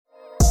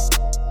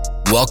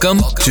Welcome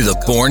to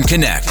the Born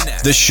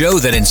Connect, the show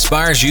that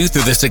inspires you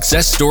through the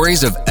success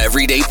stories of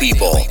everyday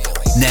people.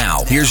 Now,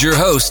 here's your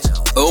host,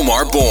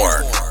 Omar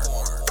Bourne.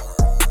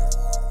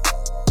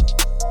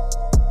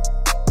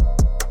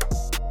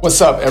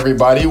 What's up,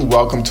 everybody?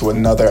 Welcome to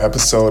another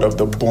episode of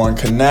the Born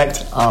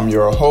Connect. I'm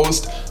your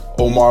host,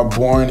 Omar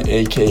Bourne,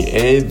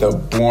 aka the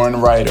Born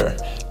Writer.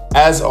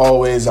 As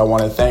always, I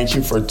want to thank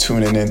you for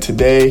tuning in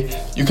today.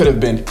 You could have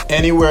been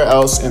anywhere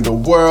else in the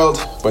world,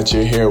 but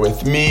you're here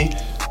with me.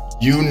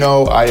 You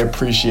know I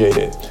appreciate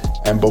it.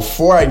 And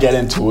before I get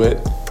into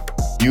it,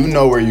 you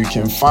know where you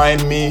can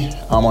find me.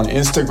 I'm on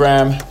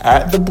Instagram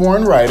at the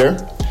Born Writer.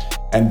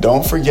 And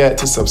don't forget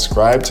to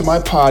subscribe to my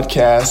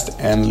podcast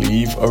and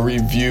leave a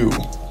review.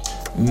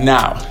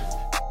 Now,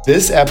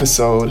 this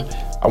episode,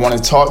 I want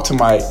to talk to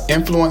my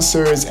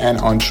influencers and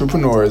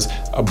entrepreneurs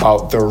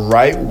about the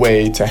right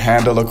way to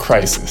handle a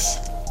crisis.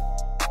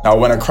 Now,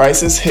 when a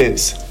crisis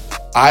hits,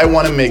 I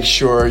want to make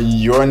sure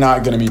you're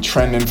not going to be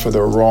trending for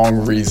the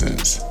wrong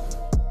reasons.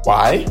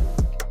 Why?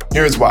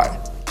 Here's why.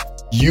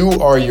 You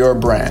are your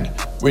brand,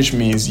 which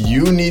means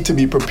you need to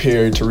be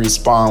prepared to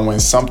respond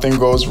when something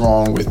goes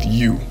wrong with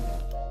you.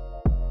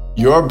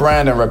 Your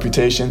brand and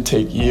reputation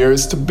take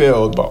years to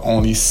build, but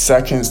only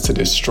seconds to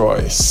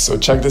destroy. So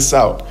check this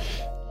out.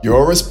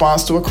 Your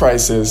response to a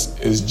crisis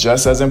is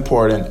just as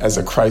important as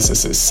a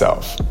crisis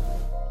itself.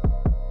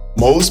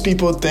 Most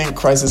people think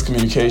crisis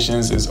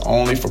communications is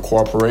only for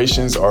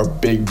corporations or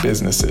big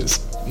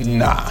businesses.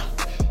 Nah.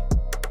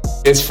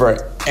 It's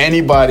for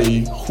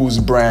anybody whose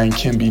brand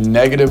can be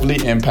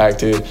negatively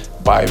impacted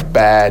by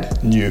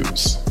bad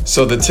news.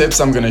 So the tips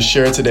I'm going to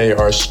share today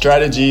are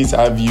strategies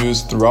I've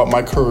used throughout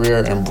my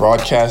career in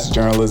broadcast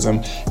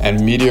journalism and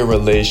media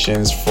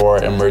relations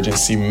for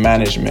emergency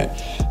management.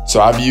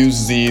 So I've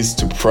used these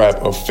to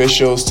prep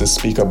officials to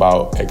speak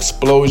about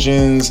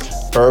explosions,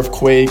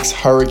 earthquakes,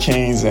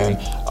 hurricanes, and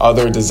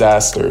other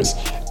disasters.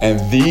 And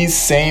these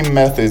same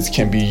methods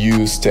can be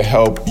used to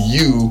help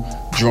you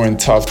during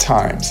tough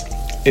times.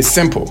 It's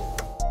simple.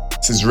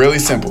 This is really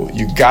simple.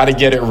 You got to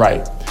get it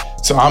right.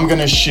 So I'm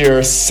going to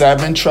share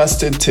 7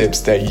 trusted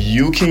tips that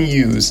you can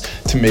use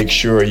to make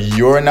sure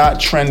you're not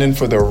trending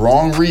for the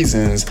wrong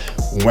reasons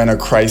when a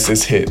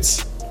crisis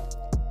hits.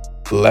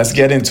 Let's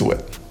get into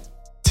it.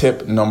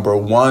 Tip number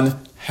 1,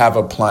 have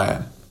a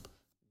plan.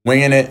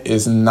 Winging it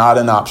is not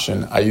an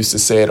option. I used to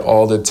say it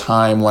all the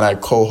time when I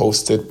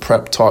co-hosted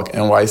Prep Talk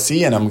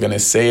NYC, and I'm going to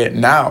say it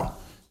now.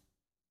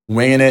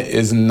 Winging it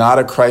is not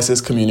a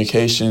crisis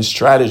communication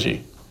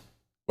strategy.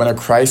 When a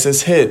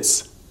crisis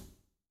hits,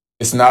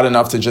 it's not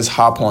enough to just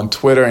hop on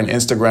Twitter and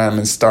Instagram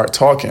and start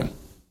talking.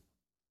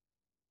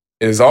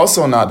 It is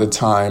also not the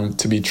time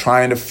to be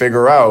trying to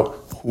figure out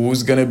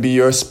who's going to be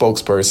your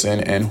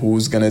spokesperson and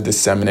who's going to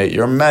disseminate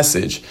your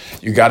message.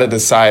 You got to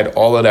decide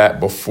all of that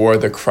before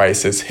the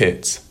crisis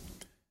hits.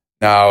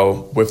 Now,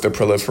 with the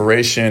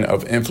proliferation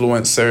of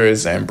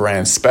influencers and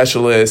brand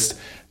specialists,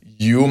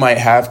 you might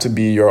have to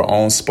be your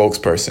own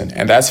spokesperson,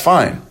 and that's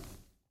fine.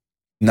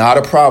 Not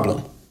a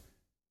problem.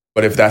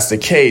 But if that's the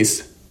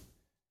case,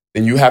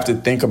 then you have to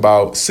think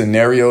about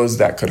scenarios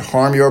that could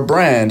harm your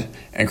brand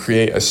and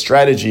create a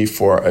strategy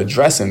for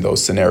addressing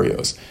those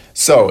scenarios.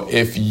 So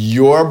if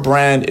your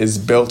brand is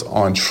built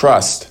on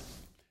trust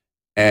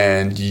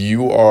and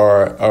you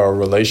are a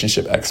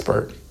relationship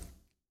expert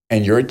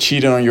and you're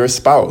cheating on your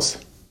spouse,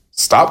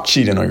 stop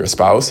cheating on your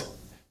spouse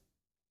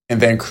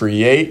and then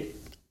create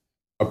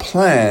a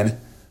plan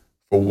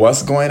for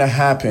what's going to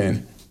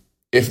happen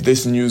if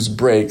this news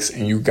breaks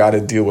and you got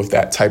to deal with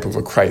that type of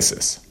a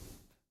crisis.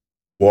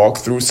 Walk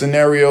through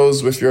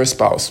scenarios with your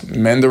spouse,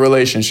 mend the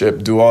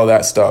relationship, do all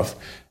that stuff.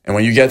 And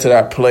when you get to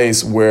that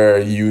place where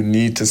you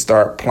need to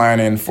start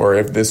planning for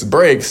if this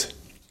breaks,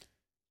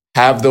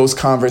 have those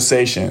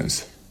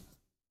conversations.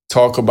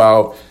 Talk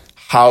about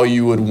how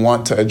you would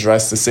want to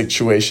address the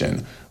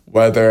situation,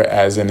 whether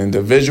as an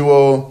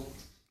individual,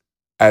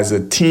 as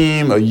a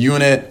team, a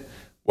unit,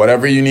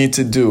 whatever you need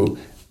to do.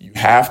 You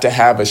have to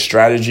have a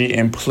strategy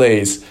in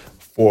place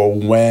for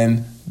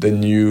when the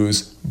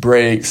news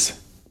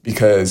breaks,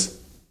 because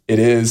it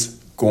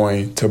is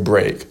going to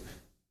break.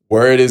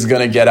 Word is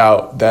going to get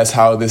out. That's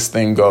how this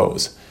thing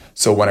goes.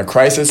 So when a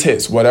crisis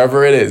hits,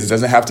 whatever it is, it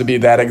doesn't have to be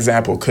that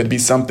example, could be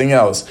something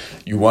else.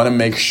 You want to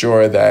make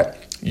sure that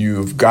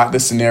you've got the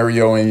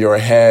scenario in your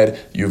head,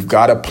 you've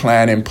got a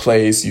plan in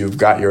place, you've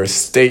got your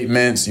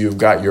statements, you've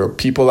got your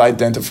people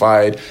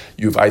identified,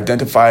 you've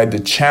identified the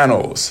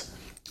channels.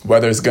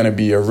 Whether it's going to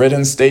be a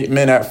written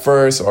statement at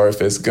first, or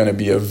if it's going to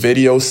be a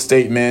video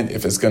statement,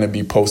 if it's going to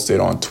be posted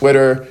on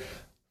Twitter,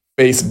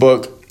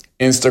 Facebook,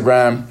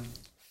 Instagram,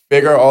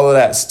 figure all of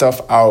that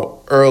stuff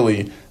out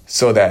early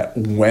so that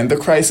when the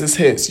crisis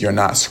hits, you're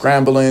not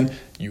scrambling.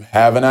 You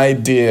have an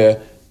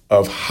idea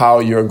of how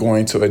you're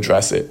going to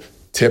address it.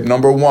 Tip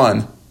number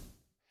 1,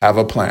 have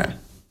a plan.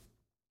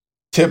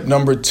 Tip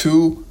number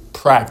 2,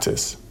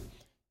 practice.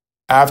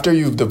 After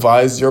you've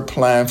devised your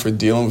plan for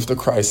dealing with the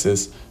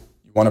crisis,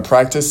 you want to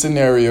practice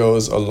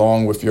scenarios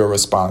along with your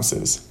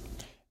responses.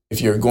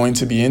 If you're going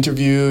to be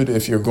interviewed,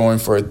 if you're going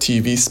for a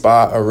TV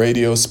spot, a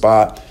radio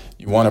spot,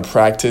 You want to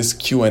practice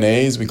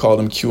Q&As. We call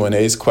them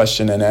Q&As,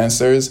 question and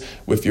answers,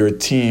 with your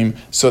team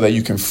so that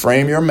you can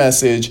frame your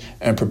message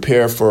and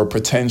prepare for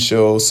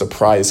potential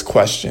surprise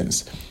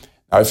questions.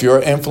 Now, if you're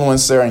an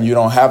influencer and you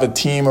don't have a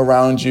team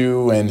around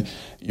you and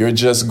you're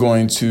just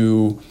going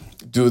to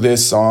do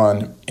this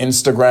on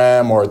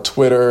Instagram or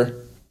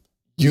Twitter,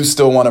 you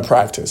still want to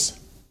practice.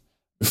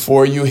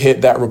 Before you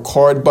hit that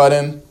record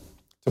button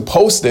to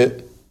post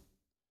it,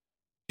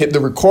 hit the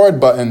record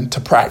button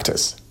to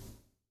practice.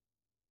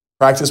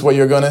 Practice what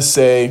you're going to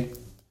say,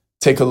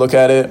 take a look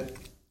at it,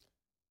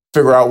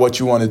 figure out what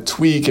you want to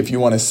tweak, if you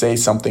want to say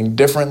something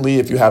differently,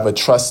 if you have a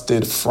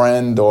trusted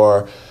friend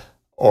or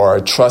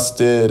a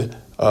trusted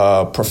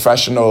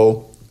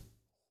professional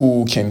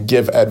who can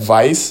give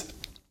advice,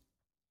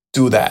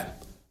 do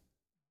that.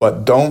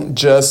 But don't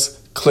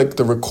just click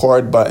the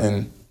record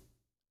button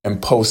and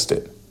post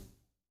it.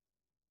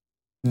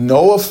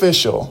 No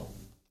official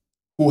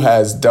who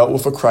has dealt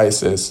with a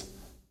crisis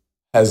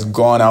has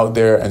gone out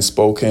there and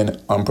spoken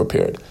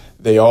unprepared.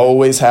 They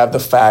always have the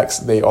facts.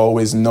 They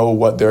always know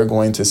what they're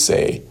going to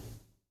say.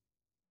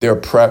 They're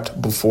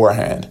prepped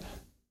beforehand.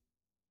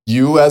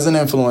 You as an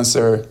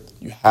influencer,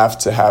 you have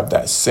to have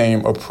that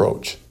same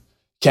approach.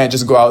 Can't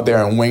just go out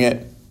there and wing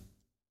it.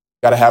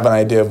 Got to have an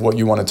idea of what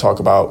you want to talk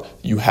about.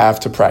 You have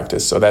to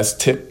practice. So that's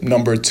tip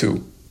number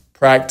 2.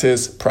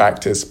 Practice,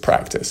 practice,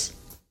 practice.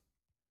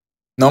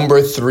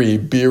 Number 3,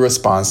 be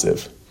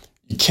responsive.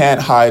 You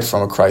can't hide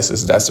from a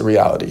crisis. That's the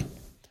reality.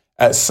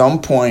 At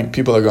some point,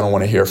 people are going to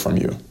want to hear from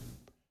you.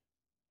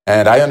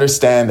 And I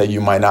understand that you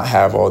might not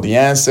have all the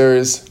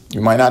answers. You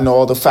might not know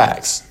all the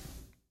facts.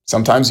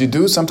 Sometimes you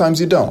do,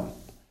 sometimes you don't.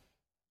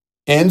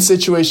 In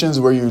situations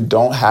where you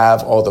don't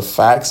have all the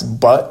facts,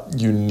 but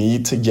you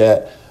need to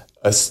get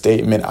a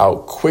statement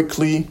out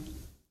quickly,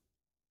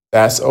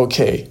 that's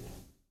okay.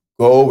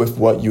 Go with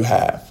what you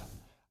have.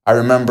 I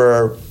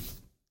remember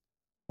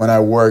when I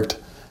worked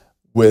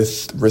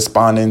with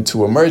responding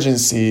to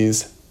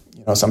emergencies,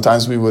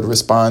 sometimes we would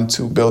respond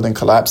to building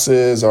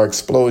collapses or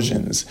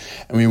explosions,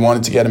 and we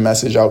wanted to get a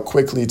message out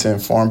quickly to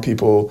inform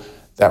people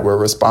that we're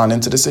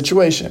responding to the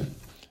situation.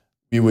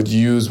 We would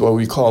use what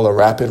we call a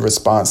rapid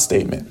response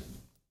statement.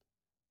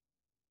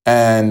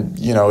 And,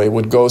 it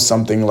would go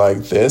something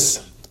like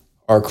this.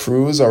 Our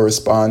crews are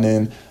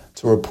responding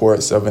to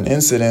reports of an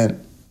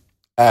incident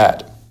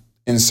at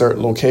insert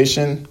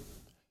location.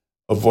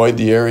 Avoid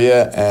the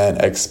area and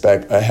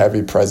expect a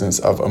heavy presence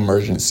of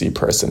emergency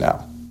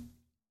personnel.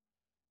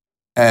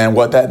 And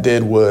what that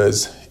did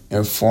was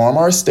inform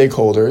our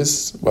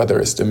stakeholders, whether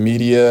it's the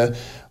media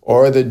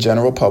or the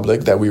general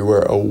public, that we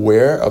were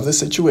aware of the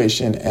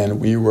situation and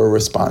we were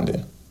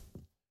responding.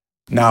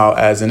 Now,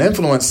 as an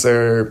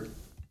influencer,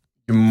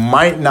 you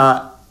might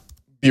not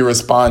be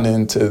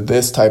responding to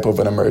this type of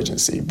an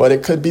emergency, but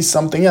it could be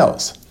something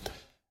else.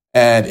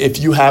 And if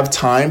you have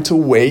time to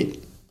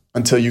wait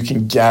until you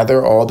can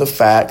gather all the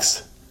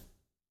facts,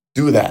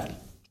 do that.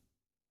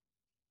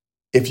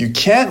 If you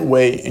can't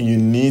wait and you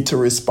need to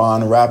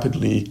respond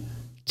rapidly,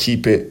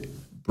 keep it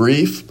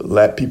brief.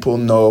 Let people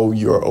know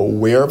you're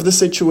aware of the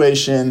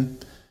situation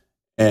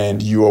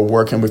and you are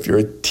working with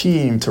your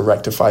team to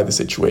rectify the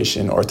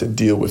situation or to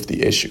deal with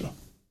the issue.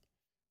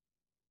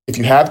 If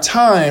you have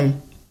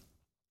time,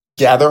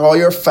 gather all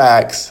your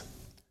facts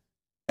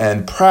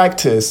and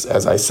practice,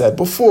 as I said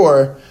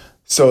before,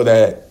 so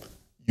that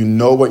you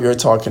know what you're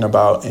talking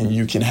about and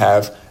you can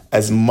have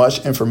as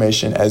much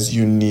information as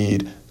you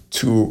need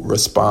to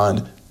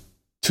respond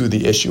to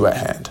the issue at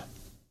hand.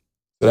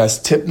 So that's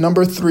tip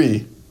number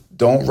 3.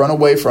 Don't run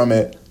away from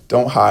it.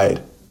 Don't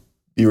hide.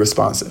 Be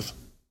responsive.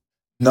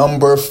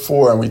 Number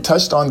 4, and we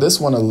touched on this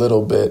one a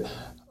little bit,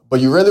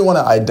 but you really want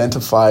to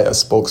identify a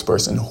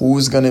spokesperson.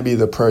 Who's going to be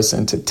the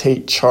person to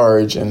take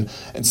charge and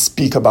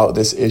speak about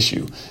this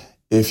issue?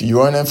 If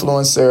you're an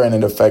influencer and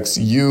it affects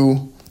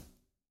you,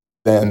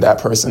 then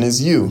that person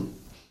is you.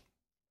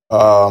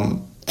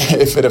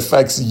 If it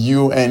affects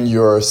you and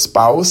your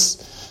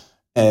spouse,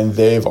 and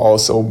they've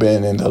also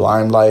been in the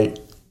limelight,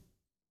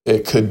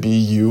 it could be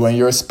you and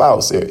your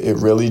spouse. It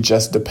really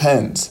just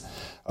depends.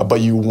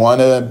 But you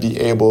want to be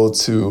able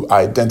to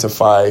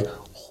identify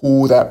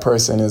who that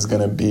person is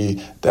going to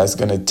be that's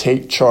going to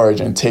take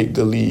charge and take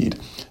the lead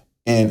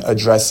in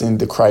addressing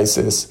the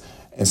crisis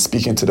and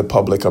speaking to the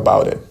public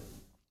about it.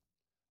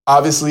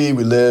 Obviously,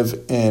 we live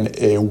in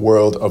a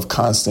world of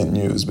constant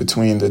news.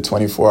 Between the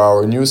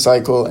 24-hour news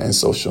cycle and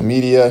social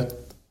media,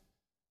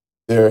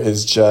 there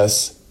is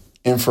just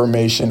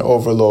information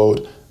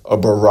overload, a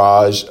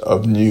barrage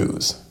of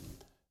news.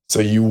 So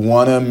you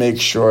want to make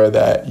sure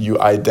that you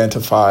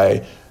identify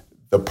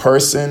the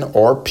person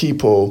or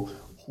people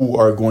who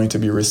are going to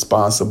be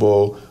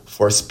responsible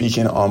for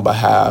speaking on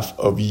behalf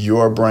of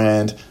your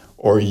brand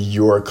or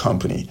your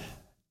company.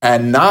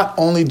 And not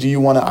only do you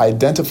want to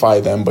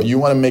identify them, but you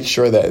want to make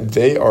sure that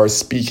they are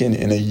speaking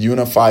in a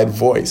unified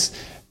voice.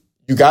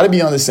 You got to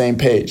be on the same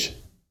page.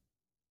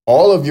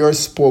 All of your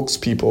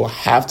spokespeople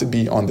have to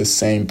be on the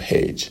same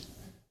page.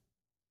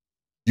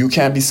 You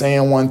can't be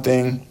saying one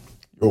thing.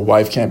 Your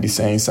wife can't be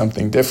saying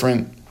something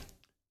different.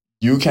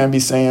 You can't be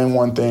saying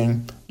one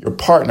thing. Your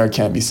partner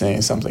can't be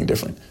saying something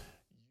different.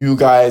 You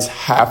guys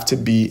have to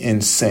be in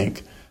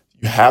sync.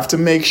 You have to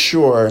make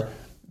sure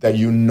that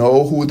you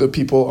know who the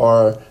people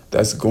are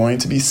that's going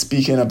to be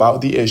speaking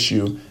about the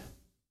issue.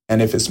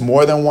 And if it's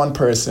more than one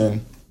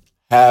person,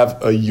 have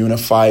a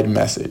unified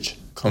message.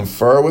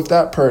 Confer with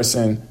that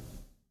person.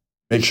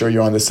 Make sure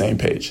you're on the same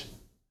page.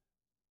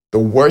 The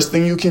worst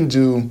thing you can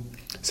do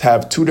is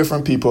have two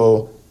different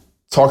people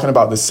talking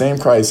about the same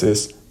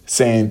crisis,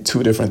 saying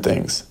two different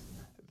things.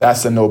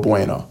 That's a no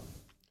bueno.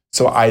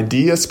 So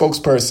ID a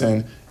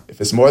spokesperson. If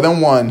it's more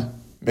than one,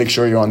 make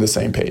sure you're on the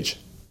same page.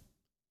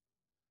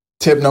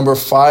 Tip number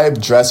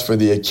 5, dress for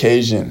the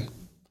occasion.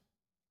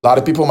 A lot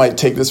of people might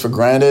take this for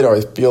granted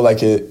or feel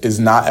like it is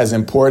not as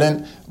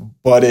important,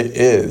 but it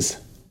is.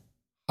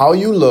 How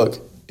you look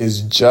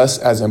is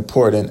just as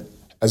important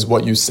as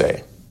what you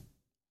say.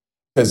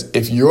 Because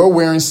if you're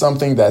wearing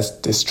something that's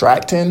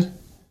distracting,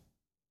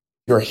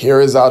 your hair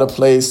is out of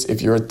place,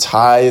 if your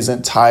tie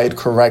isn't tied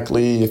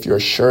correctly, if your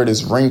shirt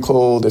is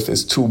wrinkled, if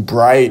it's too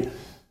bright,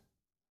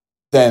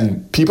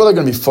 then people are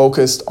going to be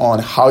focused on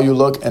how you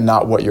look and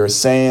not what you're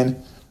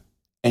saying.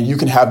 And you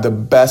can have the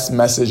best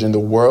message in the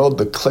world,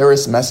 the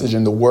clearest message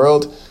in the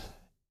world.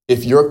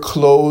 If your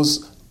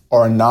clothes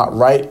are not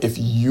right, if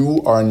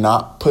you are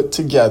not put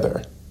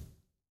together,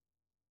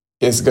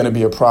 it's going to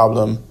be a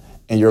problem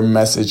and your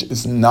message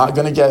is not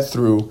going to get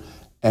through.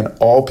 And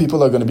all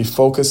people are going to be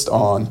focused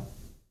on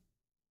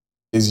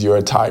is your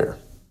attire.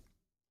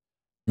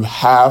 You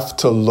have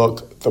to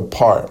look the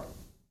part.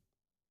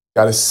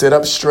 Got to sit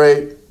up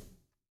straight,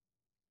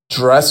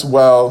 dress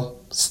well,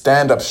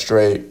 stand up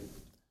straight.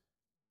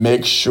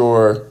 Make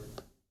sure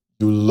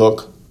you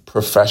look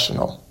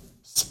professional,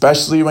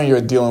 especially when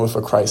you're dealing with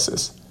a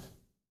crisis.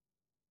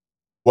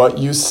 What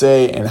you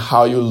say and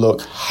how you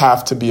look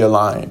have to be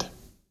aligned.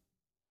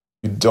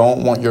 You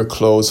don't want your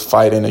clothes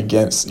fighting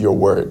against your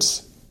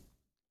words.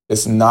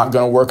 It's not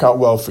going to work out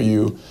well for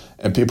you,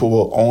 and people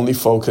will only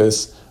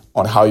focus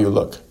on how you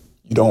look.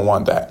 You don't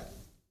want that.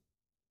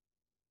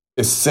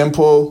 It's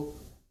simple,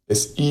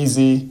 it's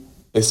easy,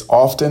 it's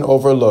often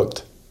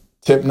overlooked.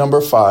 Tip number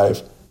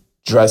 5,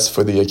 dress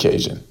for the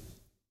occasion.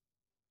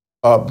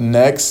 Up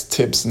next,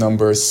 tips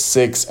number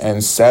 6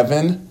 and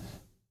 7.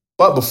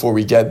 But before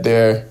we get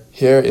there,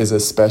 here is a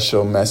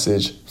special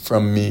message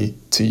from me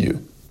to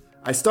you.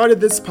 I started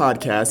this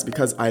podcast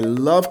because I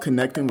love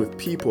connecting with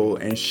people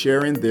and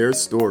sharing their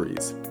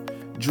stories.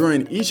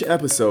 During each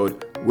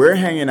episode, we're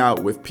hanging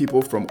out with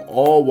people from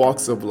all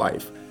walks of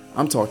life.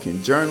 I'm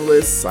talking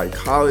journalists,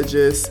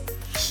 psychologists,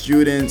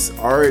 students,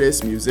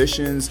 artists,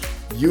 musicians,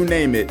 you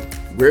name it.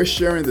 We're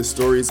sharing the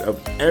stories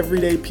of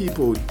everyday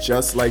people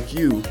just like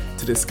you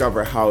to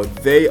discover how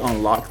they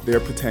unlock their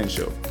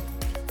potential.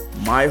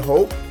 My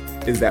hope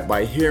is that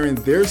by hearing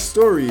their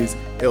stories,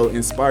 it'll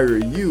inspire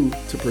you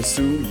to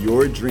pursue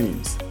your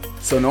dreams.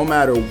 So no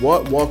matter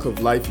what walk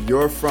of life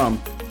you're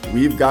from,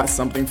 we've got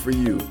something for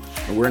you,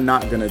 and we're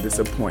not gonna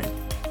disappoint.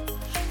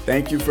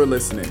 Thank you for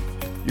listening.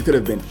 You could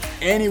have been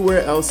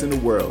anywhere else in the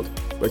world,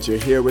 but you're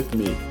here with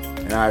me,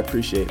 and I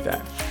appreciate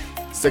that.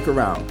 Stick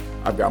around,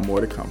 I've got more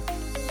to come.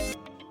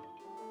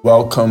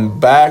 Welcome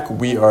back.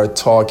 We are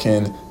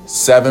talking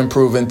 7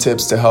 proven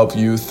tips to help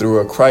you through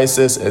a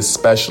crisis,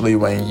 especially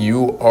when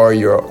you are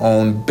your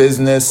own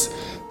business.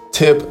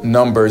 Tip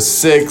number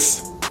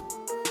 6,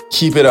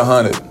 keep it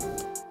 100.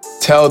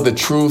 Tell the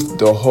truth,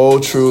 the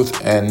whole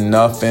truth, and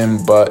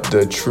nothing but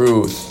the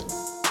truth.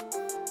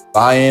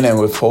 Lying and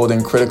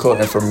withholding critical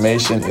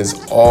information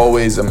is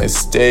always a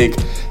mistake.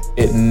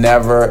 It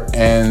never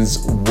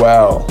ends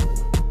well.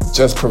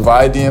 Just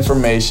provide the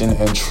information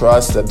and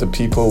trust that the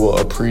people will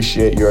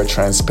appreciate your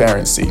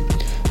transparency.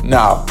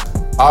 Now,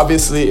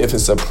 obviously, if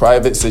it's a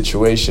private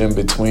situation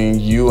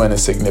between you and a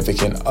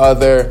significant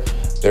other,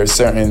 there are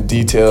certain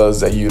details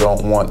that you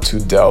don't want to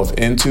delve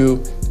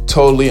into.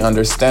 Totally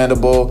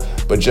understandable,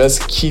 but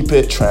just keep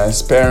it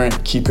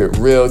transparent, keep it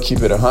real,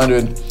 keep it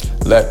 100.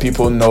 Let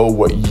people know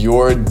what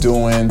you're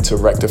doing to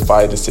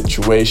rectify the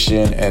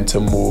situation and to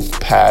move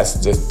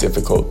past this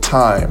difficult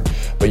time.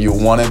 But you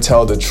want to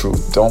tell the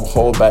truth. Don't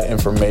hold back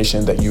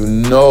information that you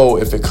know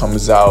if it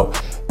comes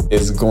out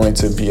is going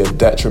to be a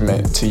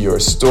detriment to your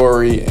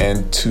story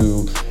and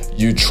to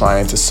you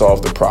trying to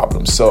solve the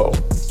problem. So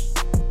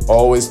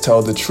always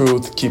tell the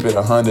truth, keep it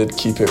 100,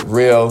 keep it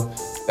real.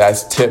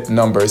 That's tip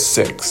number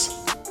 6.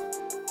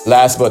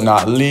 Last but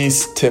not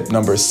least, tip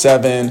number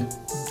 7,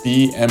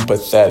 be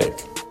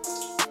empathetic.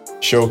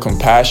 Show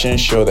compassion,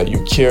 show that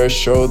you care,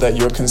 show that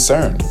you're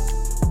concerned,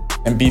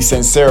 and be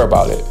sincere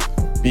about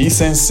it. Be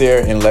sincere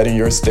in letting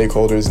your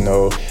stakeholders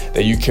know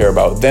that you care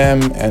about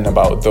them and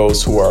about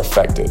those who are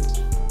affected.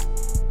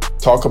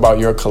 Talk about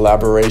your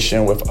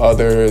collaboration with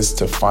others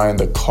to find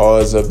the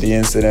cause of the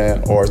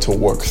incident or to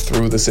work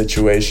through the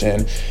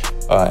situation,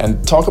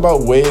 and talk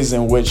about ways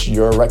in which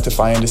you're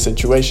rectifying the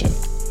situation.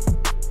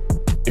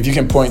 If you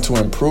can point to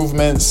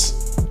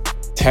improvements,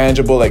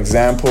 tangible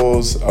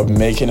examples of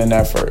making an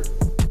effort,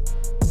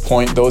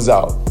 point those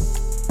out.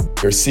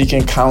 If you're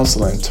seeking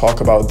counseling,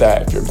 talk about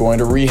that. If you're going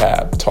to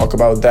rehab, talk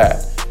about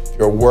that. If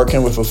you're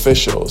working with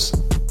officials,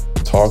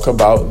 Talk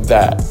about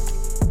that.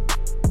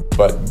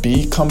 But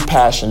be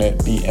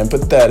compassionate, be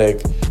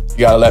empathetic. You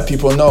gotta let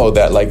people know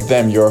that like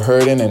them, you're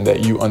hurting and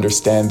that you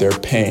understand their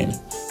pain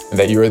and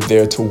that you're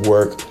there to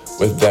work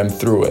with them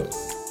through it.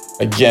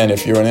 Again,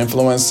 if you're an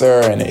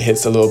influencer and it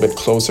hits a little bit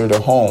closer to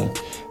home,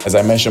 as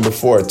I mentioned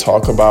before,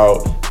 talk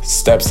about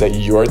steps that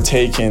you're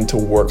taking to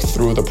work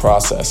through the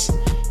process.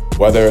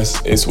 Whether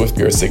it's with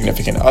your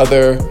significant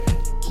other,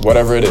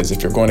 whatever it is.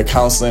 If you're going to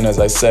counseling, as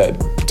I said,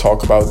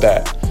 talk about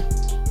that.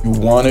 You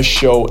want to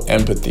show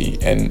empathy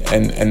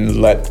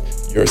and let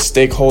your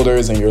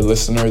stakeholders and your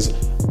listeners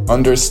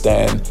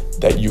understand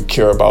that you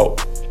care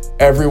about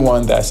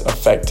everyone that's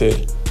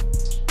affected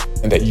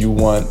and that you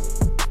want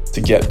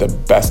to get the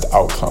best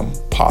outcome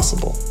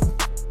possible.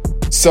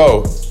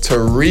 So, to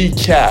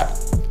recap,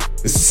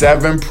 the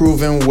 7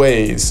 proven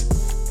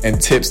ways and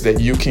tips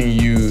that you can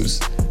use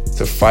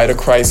to fight a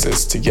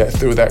crisis, to get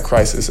through that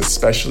crisis,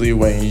 especially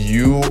when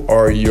you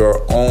are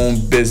your own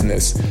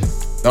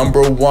business.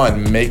 Number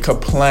 1, make a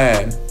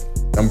plan.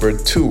 Number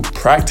 2,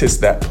 practice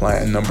that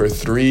plan. Number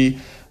 3,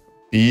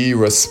 be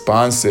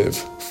responsive.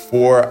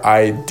 4,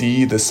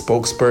 ID the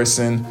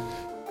spokesperson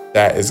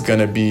that is going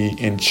to be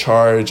in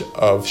charge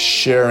of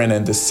sharing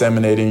and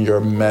disseminating your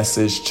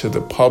message to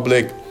the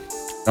public.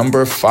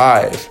 Number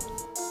 5,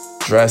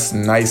 dress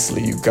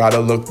nicely. You got to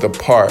look the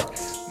part.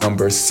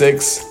 Number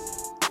 6,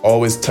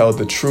 always tell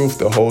the truth,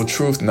 the whole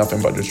truth,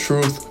 nothing but the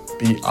truth.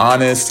 Be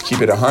honest, keep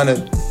it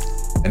 100.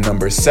 And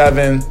number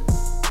 7,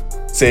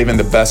 saving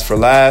the best for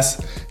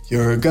last.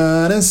 You're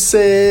gonna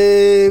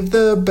save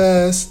the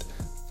best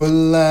for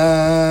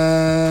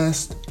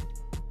last.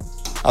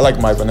 I like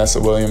my Vanessa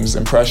Williams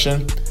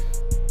impression.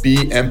 Be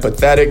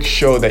empathetic,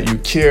 show that you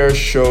care,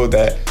 show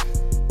that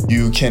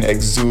you can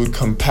exude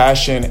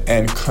compassion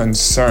and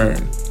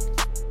concern.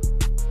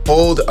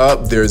 Hold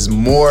up, there's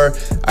more.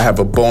 I have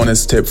a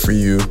bonus tip for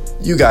you.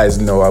 You guys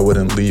know I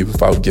wouldn't leave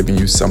without giving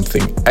you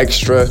something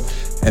extra.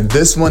 And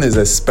this one is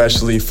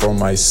especially for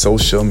my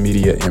social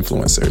media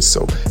influencers.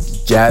 So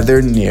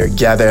gather near,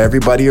 gather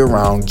everybody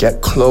around,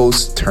 get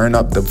close, turn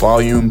up the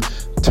volume,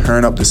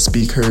 turn up the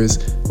speakers.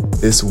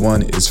 This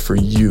one is for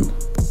you.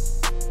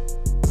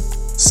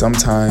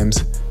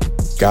 Sometimes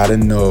gotta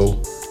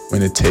know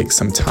when to take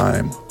some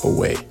time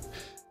away.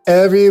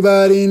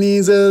 Everybody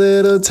needs a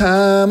little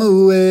time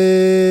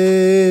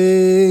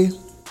away.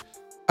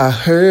 I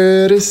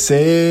heard it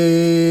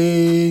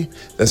say.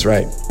 That's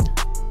right.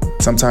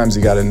 Sometimes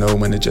you gotta know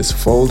when to just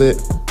fold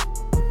it,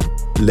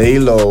 lay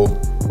low,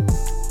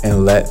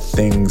 and let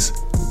things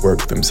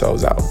work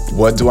themselves out.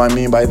 What do I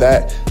mean by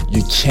that?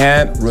 You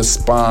can't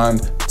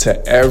respond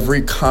to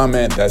every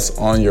comment that's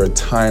on your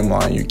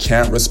timeline. You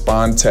can't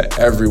respond to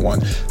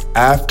everyone.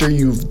 After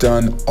you've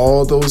done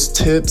all those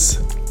tips,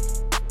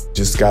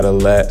 just gotta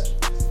let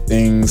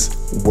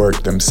things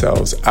work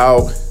themselves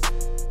out.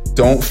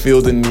 Don't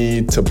feel the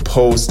need to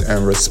post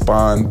and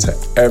respond to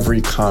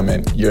every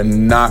comment. You're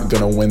not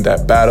gonna win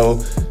that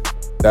battle.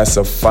 That's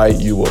a fight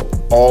you will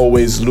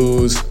always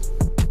lose.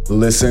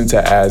 Listen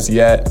to As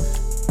Yet.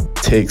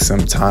 Take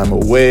some time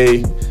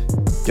away.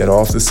 Get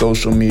off the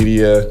social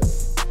media.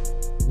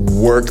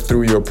 Work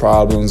through your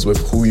problems with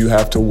who you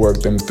have to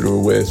work them through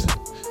with.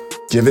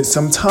 Give it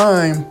some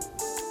time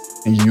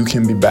and you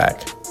can be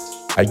back.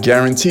 I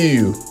guarantee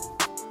you,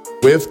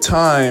 with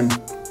time,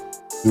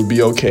 you'll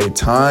be okay.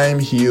 Time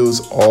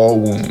heals all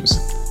wounds,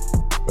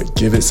 but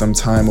give it some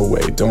time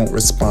away. Don't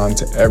respond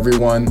to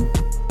everyone.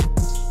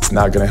 It's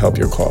not gonna help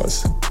your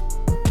cause.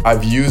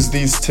 I've used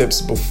these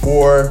tips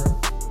before.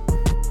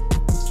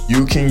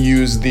 You can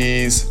use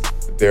these.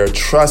 They're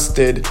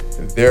trusted,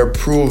 they're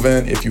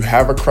proven. If you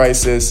have a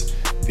crisis,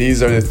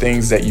 these are the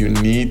things that you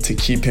need to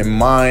keep in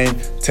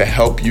mind to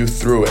help you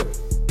through it.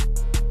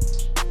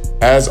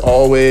 As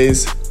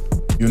always,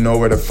 you know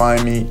where to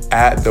find me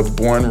at The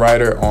Born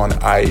Writer on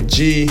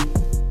IG.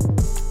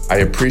 I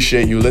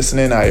appreciate you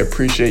listening. I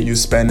appreciate you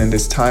spending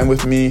this time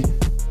with me.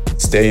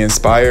 Stay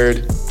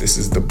inspired. This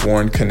is The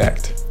Born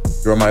Connect.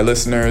 You're my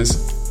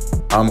listeners.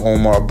 I'm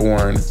Omar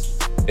Bourne,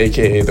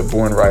 aka The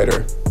Born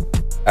Writer.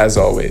 As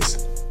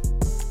always,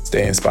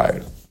 stay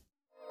inspired.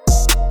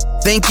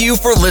 Thank you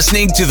for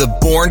listening to The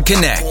Born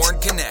Connect.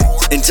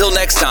 Until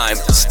next time,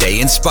 stay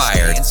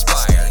inspired.